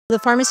The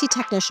pharmacy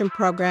technician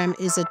program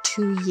is a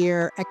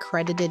 2-year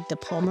accredited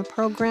diploma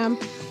program,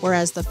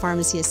 whereas the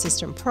pharmacy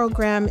assistant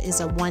program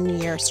is a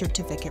 1-year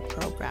certificate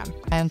program.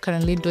 I am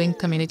currently doing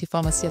community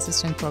pharmacy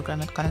assistant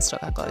program at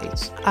Conestoga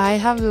College. I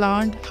have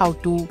learned how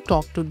to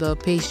talk to the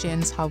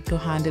patients, how to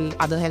handle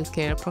other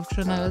healthcare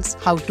professionals,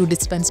 how to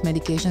dispense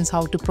medications,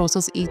 how to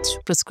process each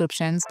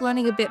prescriptions.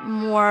 Learning a bit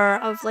more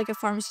of like a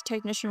pharmacy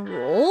technician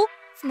role.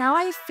 Now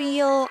I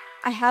feel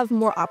I have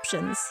more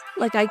options.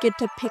 Like I get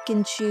to pick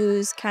and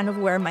choose kind of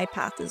where my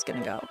path is going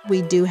to go.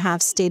 We do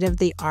have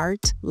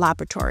state-of-the-art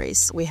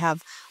laboratories. We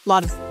have a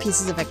lot of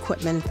pieces of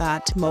equipment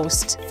that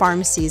most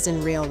pharmacies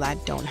in Rio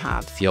that don't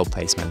have. Field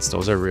placements,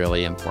 those are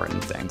really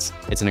important things.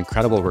 It's an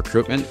incredible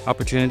recruitment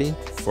opportunity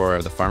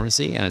for the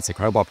pharmacy, and it's an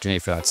incredible opportunity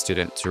for that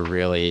student to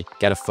really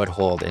get a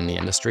foothold in the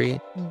industry.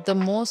 The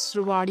most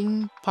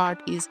rewarding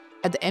part is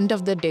at the end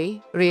of the day,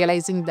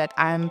 realizing that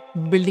I'm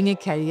building a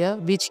career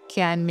which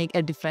can make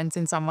a difference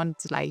in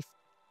someone's life.